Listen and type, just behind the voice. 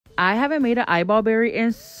I haven't made an eyeball berry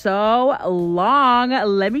in so long.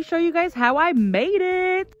 Let me show you guys how I made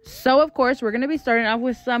it. So of course, we're going to be starting off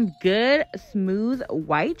with some good smooth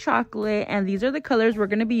white chocolate. And these are the colors we're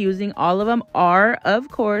going to be using. All of them are, of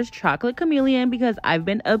course, Chocolate Chameleon, because I've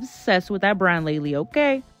been obsessed with that brand lately,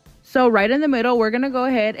 okay? So right in the middle, we're going to go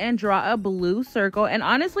ahead and draw a blue circle. And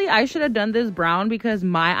honestly, I should have done this brown because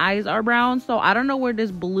my eyes are brown. So I don't know where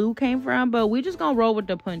this blue came from, but we just going to roll with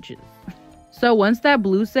the punches. So once that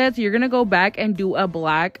blue sets, you're going to go back and do a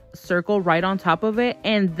black circle right on top of it.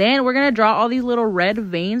 And then we're going to draw all these little red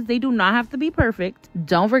veins. They do not have to be perfect.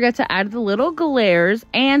 Don't forget to add the little glares.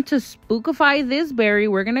 And to spookify this berry,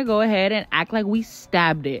 we're going to go ahead and act like we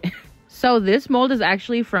stabbed it. So this mold is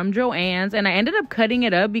actually from Joann's, and I ended up cutting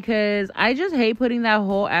it up because I just hate putting that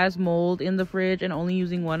whole ass mold in the fridge and only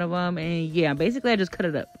using one of them. And yeah, basically I just cut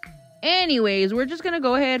it up. Anyways, we're just going to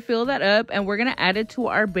go ahead, fill that up, and we're going to add it to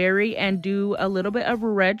our berry and do a little bit of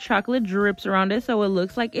red chocolate drips around it so it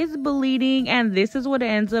looks like it's bleeding. And this is what it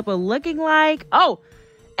ends up looking like. Oh,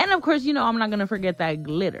 and of course, you know, I'm not going to forget that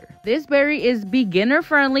glitter. This berry is beginner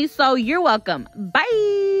friendly, so you're welcome.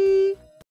 Bye!